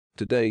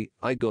Today,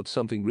 I got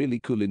something really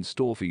cool in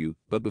store for you,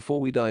 but before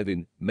we dive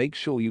in, make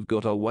sure you've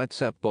got our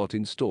WhatsApp bot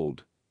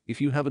installed. If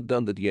you haven't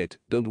done that yet,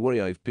 don't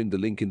worry, I've pinned the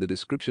link in the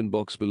description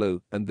box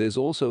below, and there's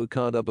also a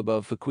card up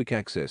above for quick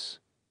access.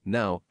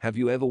 Now, have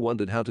you ever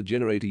wondered how to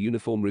generate a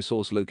uniform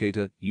resource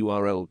locator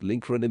 (URL)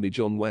 link for an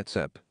image on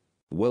WhatsApp?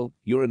 Well,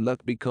 you're in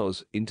luck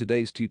because, in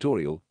today's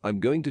tutorial,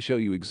 I'm going to show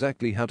you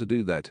exactly how to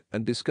do that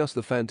and discuss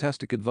the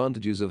fantastic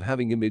advantages of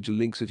having image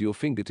links at your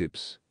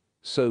fingertips.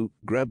 So,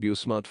 grab your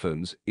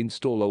smartphones,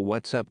 install our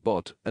WhatsApp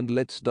bot, and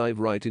let's dive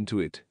right into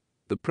it.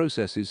 The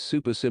process is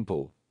super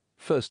simple.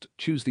 First,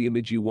 choose the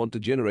image you want to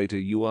generate a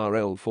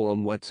URL for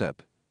on WhatsApp.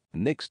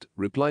 Next,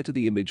 reply to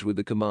the image with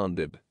the command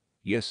ib.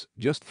 Yes,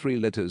 just 3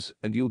 letters,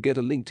 and you'll get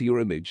a link to your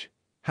image.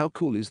 How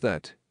cool is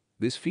that?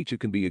 This feature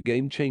can be a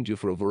game changer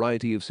for a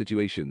variety of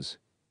situations.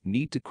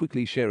 Need to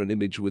quickly share an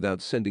image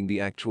without sending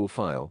the actual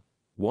file?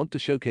 Want to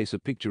showcase a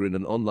picture in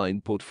an online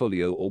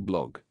portfolio or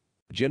blog?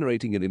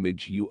 Generating an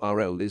image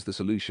URL is the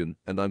solution,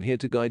 and I'm here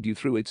to guide you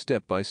through it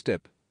step by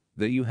step.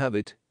 There you have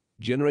it.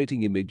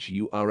 Generating image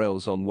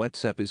URLs on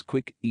WhatsApp is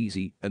quick,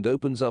 easy, and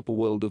opens up a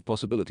world of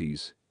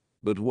possibilities.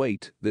 But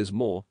wait, there's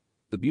more.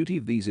 The beauty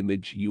of these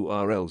image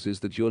URLs is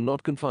that you're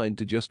not confined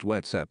to just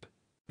WhatsApp.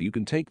 You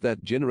can take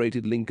that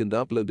generated link and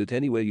upload it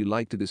anywhere you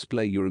like to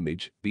display your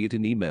image, be it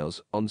in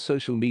emails, on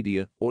social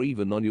media, or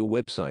even on your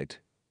website.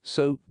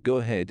 So, go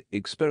ahead,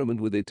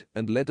 experiment with it,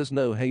 and let us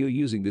know how you're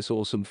using this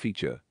awesome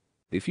feature.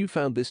 If you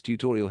found this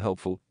tutorial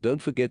helpful,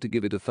 don't forget to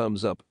give it a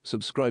thumbs up,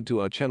 subscribe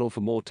to our channel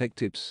for more tech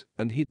tips,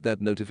 and hit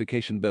that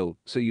notification bell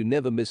so you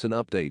never miss an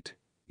update.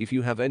 If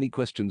you have any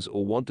questions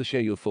or want to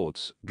share your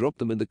thoughts, drop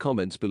them in the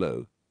comments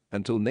below.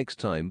 Until next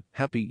time,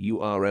 happy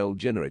URL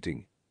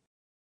generating.